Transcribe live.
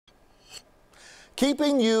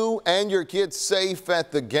Keeping you and your kids safe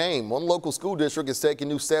at the game. One local school district is taking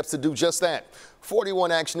new steps to do just that.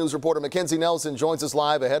 41 Action News reporter Mackenzie Nelson joins us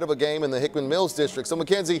live ahead of a game in the Hickman Mills District. So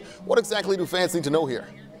Mackenzie, what exactly do fans need to know here?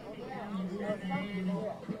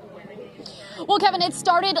 Well, Kevin, it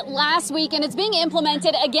started last week and it's being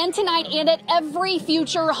implemented again tonight and at every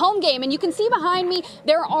future home game. And you can see behind me,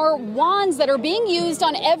 there are wands that are being used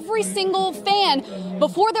on every single fan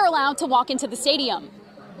before they're allowed to walk into the stadium.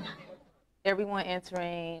 Everyone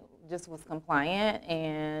entering just was compliant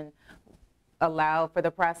and allowed for the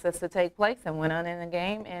process to take place and went on in the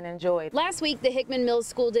game and enjoyed. Last week, the Hickman Mills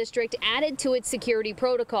School District added to its security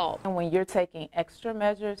protocol. And when you're taking extra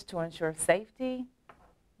measures to ensure safety,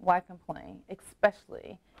 why complain,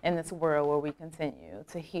 especially in this world where we continue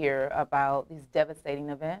to hear about these devastating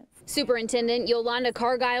events? Superintendent Yolanda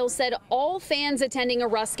Cargile said all fans attending a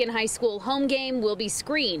Ruskin High School home game will be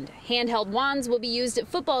screened. Handheld wands will be used at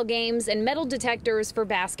football games and metal detectors for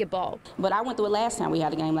basketball. But I went through it last time we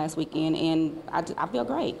had a game last weekend, and I feel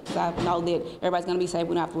great because I know that everybody's going to be safe.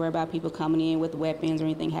 We don't have to worry about people coming in with weapons or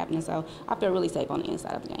anything happening, so I feel really safe on the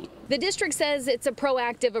inside of the game. The district says it's a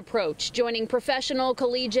proactive approach, joining professional,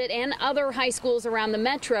 collegiate, and other high schools around the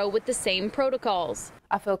metro with the same protocols.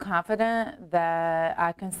 I feel confident that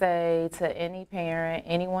I can say to any parent,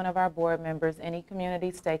 any one of our board members, any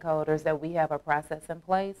community stakeholders that we have a process in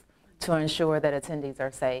place to ensure that attendees are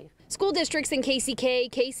safe. School districts in KCK,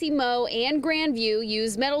 KC-Mo, and Grandview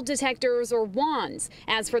use metal detectors or wands.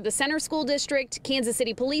 As for the Center School District, Kansas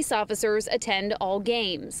City police officers attend all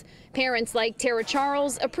games. Parents like Tara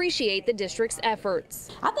Charles appreciate the district's efforts.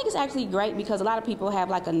 I think it's actually great because a lot of people have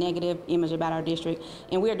like a negative image about our district,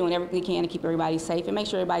 and we're doing everything we can to keep everybody safe and make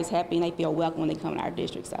sure everybody's happy and they feel welcome when they come to our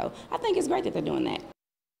district. So I think it's great that they're doing that.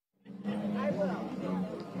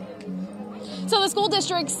 So the school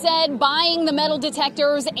district said buying the metal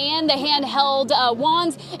detectors and the handheld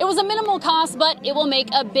wands, it was a minimal cost, but it will make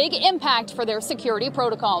a big impact for their security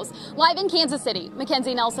protocols. Live in Kansas City,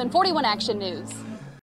 Mackenzie Nelson, 41 Action News.